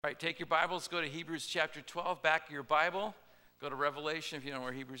All right, take your Bibles, go to Hebrews chapter 12, back of your Bible. Go to Revelation if you know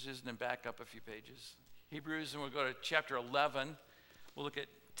where Hebrews is, and then back up a few pages. Hebrews, and we'll go to chapter 11. We'll look at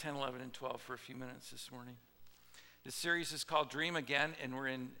 10, 11, and 12 for a few minutes this morning. This series is called Dream Again, and we're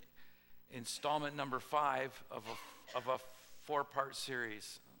in installment number 5 of a 4-part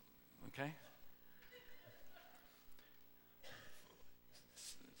series, okay?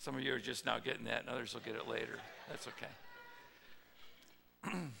 Some of you are just now getting that, and others will get it later. That's okay.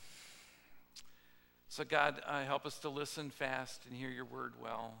 So God, help us to listen fast and hear your word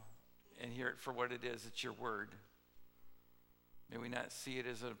well and hear it for what it is. It's your word. May we not see it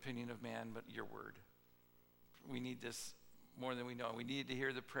as an opinion of man, but your word. We need this more than we know. We need to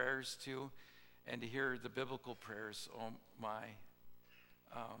hear the prayers too and to hear the biblical prayers. Oh my.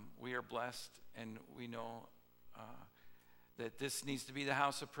 We are blessed and we know that this needs to be the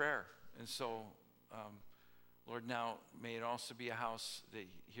house of prayer. And so, Lord, now may it also be a house that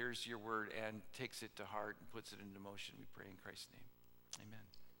hears your word and takes it to heart and puts it into motion. We pray in Christ's name. Amen.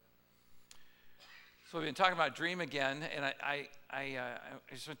 So we've been talking about Dream Again, and I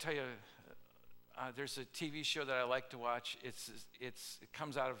just want to tell you, there's a TV show that I like to watch. It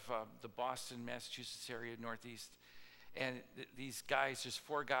comes out of the Boston, Massachusetts area, Northeast, and these guys, there's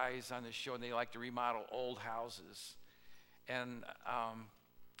 4 guys on this show, and they like to remodel old houses. And I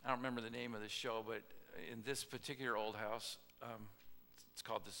don't remember the name of the show, but in this particular old house, it's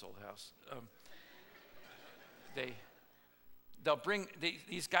called This Old House, they'll bring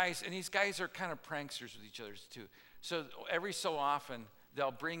these guys, and these guys are kind of pranksters with each other too. So every so often,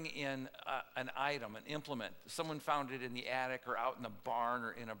 they'll bring in an item, an implement. Someone found it in the attic or out in the barn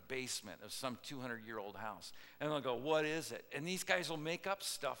or in a basement of some 200-year-old house. And they'll go, what is it? And these guys will make up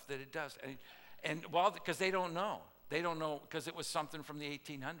stuff that it does. And because they don't know. They don't know because it was something from the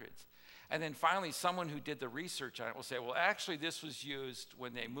 1800s. And then finally, someone who did the research on it will say, well, actually, this was used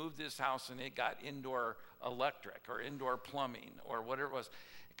when they moved this house and it got indoor electric or indoor plumbing or whatever it was,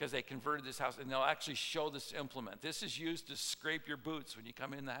 because they converted this house. And they'll actually show this implement. This is used to scrape your boots when you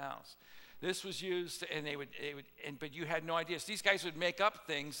come in the house. This was used, and but you had no idea. So these guys would make up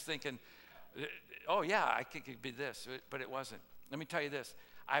things thinking, oh, yeah, I think it could be this, but it wasn't. Let me tell you this.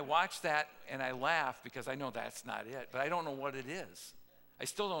 I watch that and I laugh because I know that's not it, but I don't know what it is. I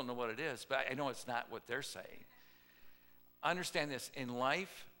still don't know what it is, but I know it's not what they're saying. Understand this, in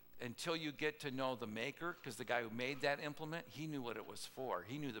life, until you get to know the maker, because the guy who made that implement, he knew what it was for.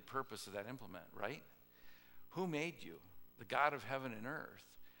 He knew the purpose of that implement, right? Who made you? The God of heaven and earth.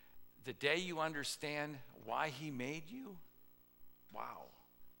 The day you understand why he made you, wow,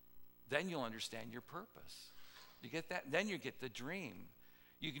 then you'll understand your purpose. You get that? Then you get the dream.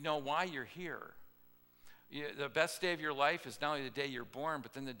 You know why you're here. The best day of your life is not only the day you're born,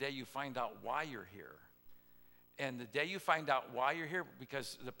 but then the day you find out why you're here. And the day you find out why you're here,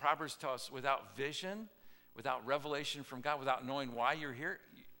 because the Proverbs tell us without vision, without revelation from God, without knowing why you're here,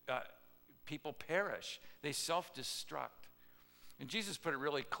 people perish. They self-destruct. And Jesus put it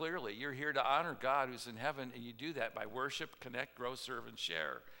really clearly. You're here to honor God who's in heaven, and you do that by worship, connect, grow, serve, and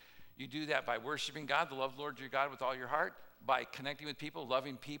share. You do that by worshiping God, to love the Lord your God with all your heart, by connecting with people,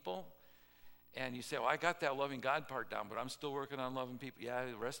 loving people. And you say, well, I got that loving God part down, but I'm still working on loving people. Yeah,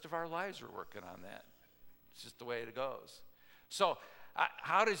 the rest of our lives we're working on that. It's just the way it goes. So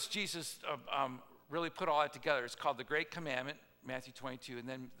how does Jesus really put all that together? It's called the Great Commandment, Matthew 22, and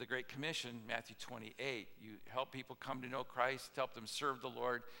then the Great Commission, Matthew 28. You help people come to know Christ, help them serve the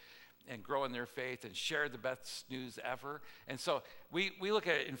Lord, and grow in their faith and share the best news ever. And so we look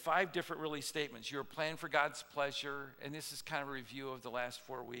at it in 5 different really statements. You're planned for God's pleasure, and this is kind of a review of the last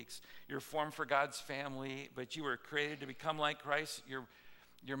 4 weeks. You're formed for God's family, but you were created to become like Christ.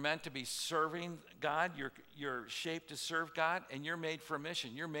 You're meant to be serving God. You're shaped to serve God, and you're made for a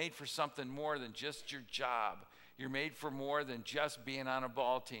mission. You're made for something more than just your job. You're made for more than just being on a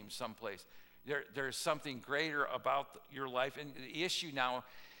ball team someplace. There's something greater about your life. And the issue now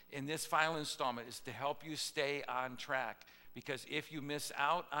in this final installment is to help you stay on track. Because if you miss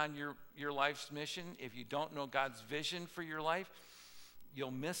out on your life's mission, if you don't know God's vision for your life,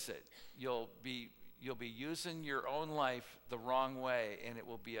 you'll miss it. You'll be using your own life the wrong way, and it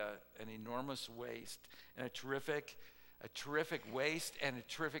will be an enormous waste and a terrific waste and a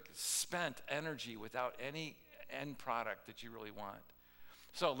terrific spent energy without any end product that you really want.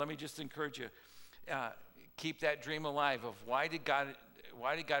 So let me just encourage you, keep that dream alive of why did God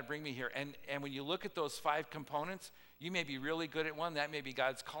bring me here? And when you look at those 5 components, you may be really good at one. That may be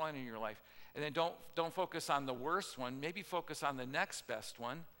God's calling in your life. And then don't focus on the worst one. Maybe focus on the next best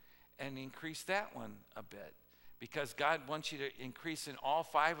one and increase that one a bit. Because God wants you to increase in all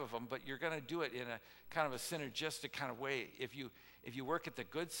 5 of them, but you're going to do it in a kind of a synergistic kind of way. If If you work at the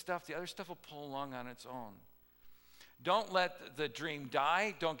good stuff, the other stuff will pull along on its own. Don't let the dream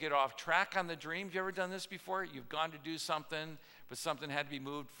die. Don't get off track on the dream. Have you ever done this before? You've gone to do something, but something had to be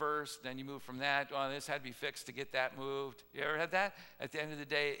moved first. Then you move from that. Oh, this had to be fixed to get that moved. You ever had that? At the end of the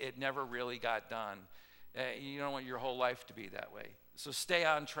day, it never really got done. You don't want your whole life to be that way. So stay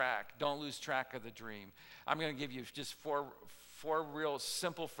on track. Don't lose track of the dream. I'm going to give you just four real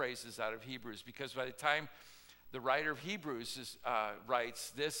simple phrases out of Hebrews, because by the time the writer of Hebrews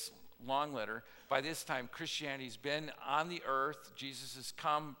writes this long letter, by this time Christianity's been on the earth. Jesus has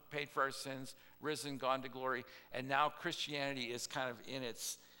come, paid for our sins, risen, gone to glory, and now Christianity is kind of in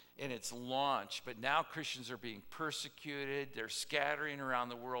its launch. But now Christians are being persecuted. They're scattering around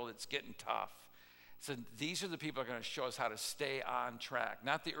the world. It's getting tough. So these are the people who are going to show us how to stay on track.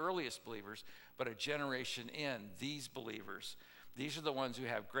 Not the earliest believers, but a generation in, these believers. These are the ones who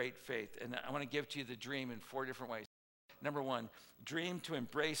have great faith. And I want to give to you the dream in 4 different ways. Number 1, dream to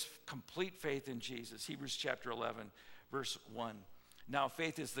embrace complete faith in Jesus. Hebrews chapter 11, verse 1. Now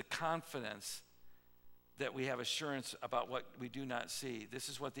faith is the confidence that we have assurance about what we do not see. This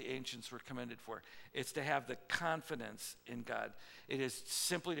is what the ancients were commended for. It's to have the confidence in God. It is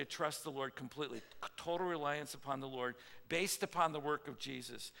simply to trust the Lord completely, total reliance upon the Lord, based upon the work of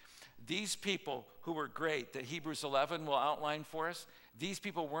Jesus. These people who were great, that Hebrews 11 will outline for us, these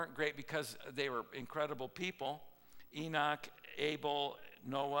people weren't great because they were incredible people. Enoch, Abel,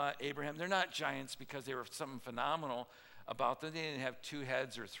 Noah, Abraham, they're not giants because they were something phenomenal about them. They didn't have 2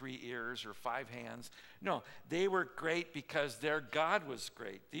 heads or 3 ears or 5 hands. No, they were great because their God was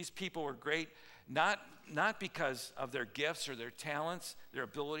great. These people were great not because of their gifts or their talents, their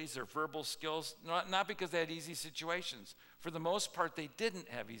abilities, their verbal skills, not because they had easy situations. For the most part, they didn't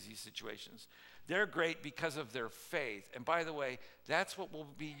have easy situations. They're great because of their faith. And by the way, that's what will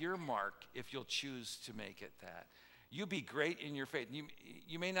be your mark if you'll choose to make it that. You be great in your faith.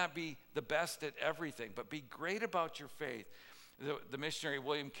 You may not be the best at everything, but be great about your faith. The missionary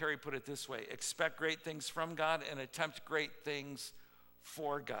William Carey put it this way: expect great things from God and attempt great things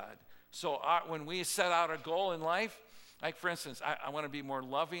for God. So when we set out a goal in life, like for instance, I want to be more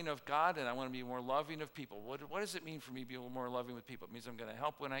loving of God and I want to be more loving of people. What does it mean for me to be more loving with people? It means I'm going to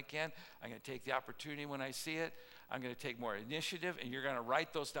help when I can. I'm going to take the opportunity when I see it. I'm going to take more initiative, and you're going to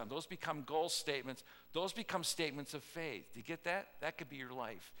write those down. Those become goal statements. Those become statements of faith. Do you get that? That could be your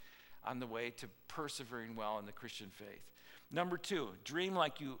life on the way to persevering well in the Christian faith. Number 2, dream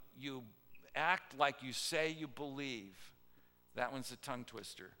like you act like you say you believe. That one's a tongue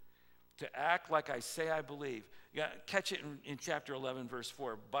twister. To act like I say I believe. You gotta catch it in chapter 11, verse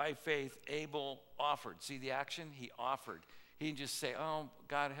 4. By faith, Abel offered. See the action? He offered. He didn't just say, oh,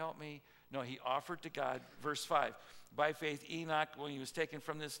 God, help me. No, he offered to God. Verse 5, by faith, Enoch, when he was taken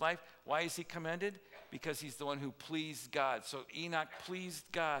from this life, why is he commended? Because he's the one who pleased God. So Enoch pleased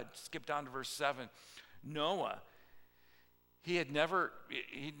God. Skip down to verse 7. Noah, he'd never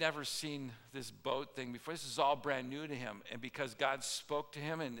seen this boat thing before. This is all brand new to him. And because God spoke to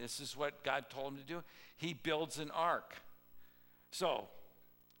him, and this is what God told him to do, he builds an ark. So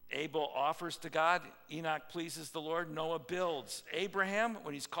Abel offers to God. Enoch pleases the Lord. Noah builds. Abraham,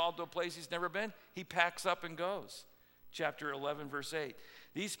 when he's called to a place he's never been, he packs up and goes. Chapter 11, verse 8.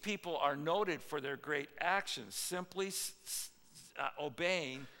 These people are noted for their great actions, simply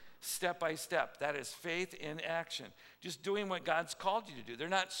obeying step by step. That is faith in action. Just doing what God's called you to do. They're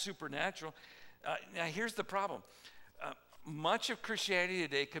not supernatural. Now, here's the problem. Much of Christianity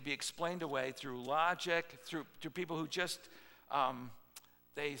today could be explained away through logic, through people who just...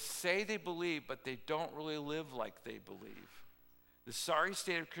 they say they believe, but they don't really live like they believe. The sorry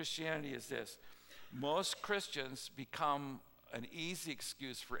state of Christianity is this: most Christians become an easy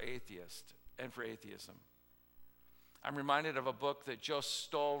excuse for atheists and for atheism. I'm reminded of a book that Joe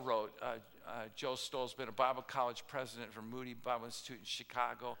Stoll wrote. Joe Stoll's been a Bible college president for Moody Bible Institute in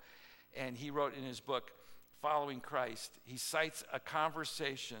Chicago, and he wrote in his book, Following Christ, he cites a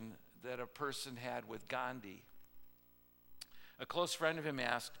conversation that a person had with Gandhi. A close friend of him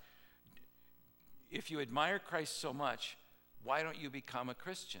asked, if you admire Christ so much, why don't you become a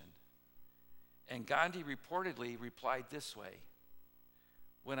Christian? And Gandhi reportedly replied this way: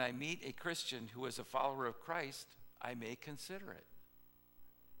 when I meet a Christian who is a follower of Christ, I may consider it.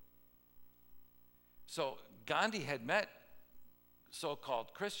 So Gandhi had met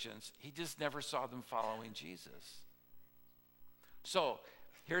so-called Christians. He just never saw them following Jesus. So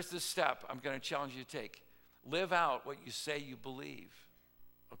here's the step I'm going to challenge you to take. Live out what you say you believe,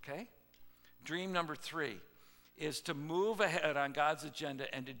 okay? Dream number 3 is to move ahead on God's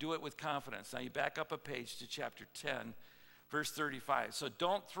agenda and to do it with confidence. Now you back up a page to chapter 10, verse 35. So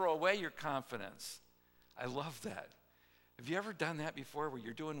don't throw away your confidence. I love that. Have you ever done that before where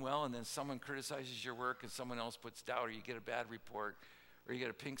you're doing well and then someone criticizes your work and someone else puts doubt, or you get a bad report, or you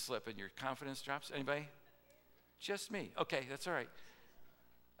get a pink slip and your confidence drops? Anybody? Just me. Okay, that's all right.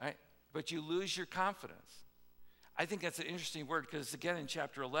 All right. But you lose your confidence. I think that's an interesting word because, again, in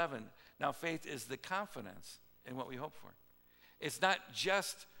chapter 11, now faith is the confidence in what we hope for. It's not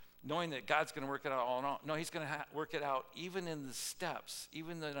just knowing that God's going to work it out all in all. No, he's going to work it out even in the steps,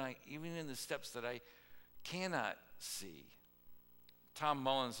 even in the steps that I cannot see. Tom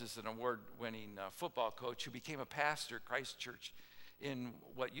Mullins is an award-winning football coach who became a pastor at Christ Church in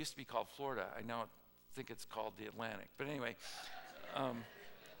what used to be called Florida. I now think it's called the Atlantic. But anyway,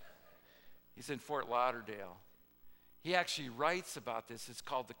 he's in Fort Lauderdale. He actually writes about this. It's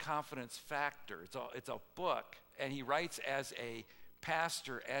called The Confidence Factor. It's a book, and he writes as a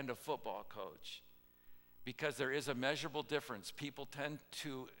pastor and a football coach because there is a measurable difference. People tend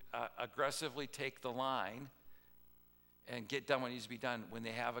to aggressively take the line and get done what needs to be done when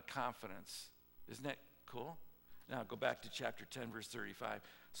they have a confidence. Isn't that cool? Now go back to chapter 10, verse 35.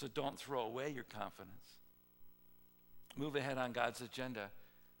 So don't throw away your confidence. Move ahead on God's agenda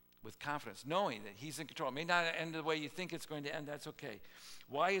with confidence, knowing that he's in control. It may not end the way you think it's going to end. That's okay.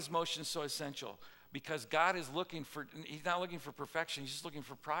 Why is motion so essential? Because God is he's not looking for perfection. He's just looking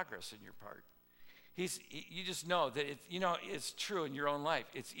for progress in your part. You just know that it's true in your own life.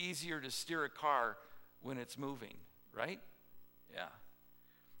 It's easier to steer a car when it's moving, right? Yeah.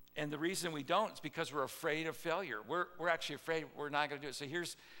 And the reason we don't is because we're afraid of failure. We're actually afraid we're not going to do it. So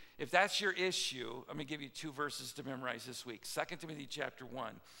if that's your issue, I'm going to give you 2 verses to memorize this week. 2 Timothy chapter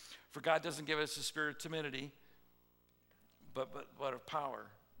 1. For God doesn't give us a spirit of timidity, but of power,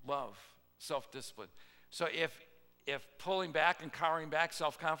 love, self-discipline. So if pulling back and cowering back,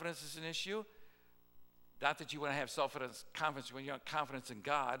 self-confidence is an issue, not that you want to have self-confidence when you have confidence in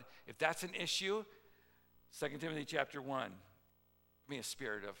God. If that's an issue, 2 Timothy chapter 1, give me a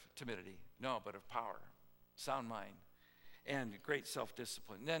spirit of timidity. No, but of power, sound mind, and great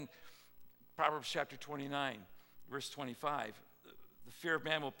self-discipline. Then Proverbs chapter 29, verse 25, the fear of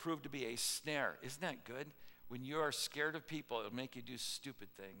man will prove to be a snare. Isn't that good? When you are scared of people, it'll make you do stupid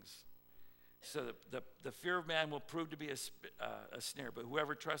things. So the fear of man will prove to be a snare, but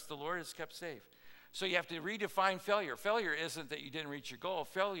whoever trusts the Lord is kept safe. So you have to redefine failure. Failure isn't that you didn't reach your goal.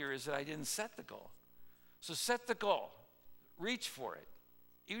 Failure is that I didn't set the goal. So set the goal. Reach for it,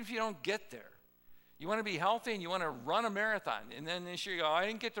 even if you don't get there. You want to be healthy and you want to run a marathon. And then this year you go, I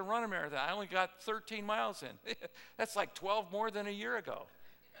didn't get to run a marathon. I only got 13 miles in. That's like 12 more than a year ago.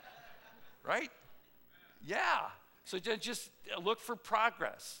 Right? Yeah. So just look for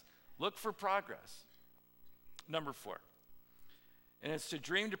progress. Look for progress. Number 4. And it's to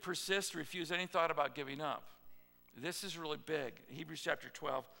dream, to persist, to refuse any thought about giving up. This is really big. Hebrews chapter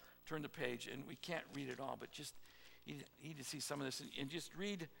 12, turn the page, and we can't read it all, but just you need to see some of this. And just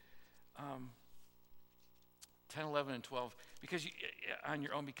read 10, 11, and 12 on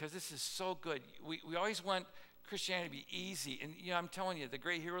your own, because this is so good. We always want Christianity to be easy. And I'm telling you, the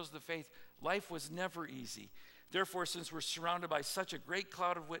great heroes of the faith, life was never easy. Therefore, since we're surrounded by such a great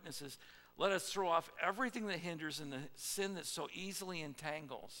cloud of witnesses, let us throw off everything that hinders and the sin that so easily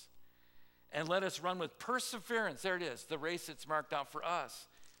entangles. And let us run with perseverance, there it is, the race that's marked out for us.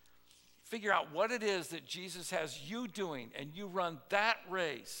 Figure out what it is that Jesus has you doing, and you run that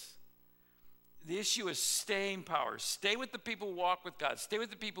race. The issue is staying power. Stay with the people who walk with God. Stay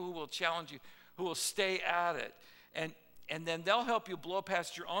with the people who will challenge you, who will stay at it. And then they'll help you blow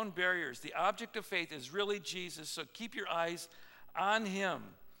past your own barriers. The object of faith is really Jesus, so keep your eyes on him.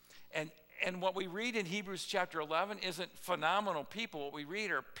 And what we read in Hebrews chapter 11 isn't phenomenal people. What we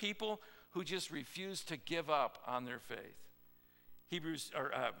read are people who just refuse to give up on their faith.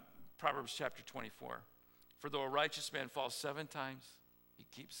 Proverbs chapter 24. For though a righteous man falls 7 times, he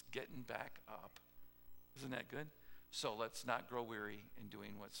keeps getting back up. Isn't that good? So let's not grow weary in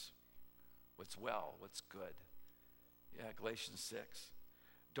doing what's good. Yeah, Galatians 6.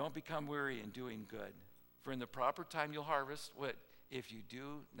 Don't become weary in doing good, for in the proper time you'll harvest what? If you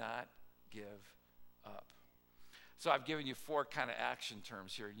do not give up. So I've given you 4 kind of action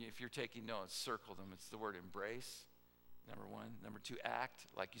terms here. If you're taking notes, circle them. It's the word embrace, number 1. Number 2, act,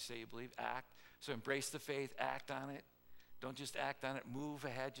 like you say you believe, act. So embrace the faith, act on it. Don't just act on it, move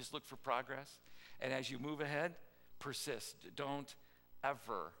ahead, just look for progress. And as you move ahead, persist. Don't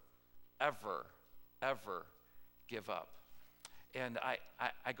ever, ever, ever give up. And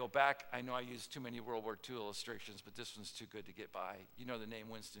I go back, I know I used too many World War II illustrations, but this one's too good to get by. You know the name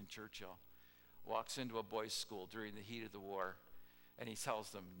Winston Churchill. Walks into a boys' school during the heat of the war, and he tells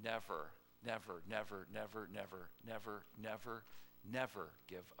them, never, never, never, never, never, never, never, never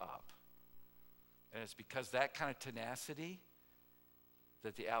give up. And it's because that kind of tenacity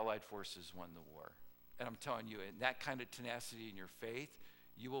that the Allied forces won the war. And I'm telling you, in that kind of tenacity in your faith,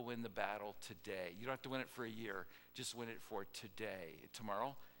 you will win the battle today. You don't have to win it for a year, just win it for today.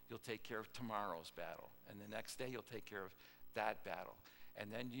 Tomorrow, you'll take care of tomorrow's battle. And the next day, you'll take care of that battle.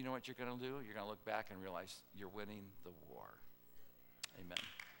 And then you know what you're going to do? You're going to look back and realize you're winning the war. Amen.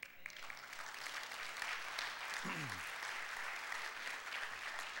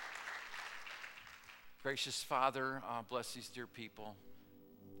 Gracious Father, bless these dear people.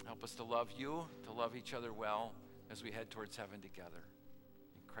 Help us to love you, to love each other well as we head towards heaven together.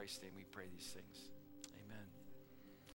 In Christ's name we pray these things.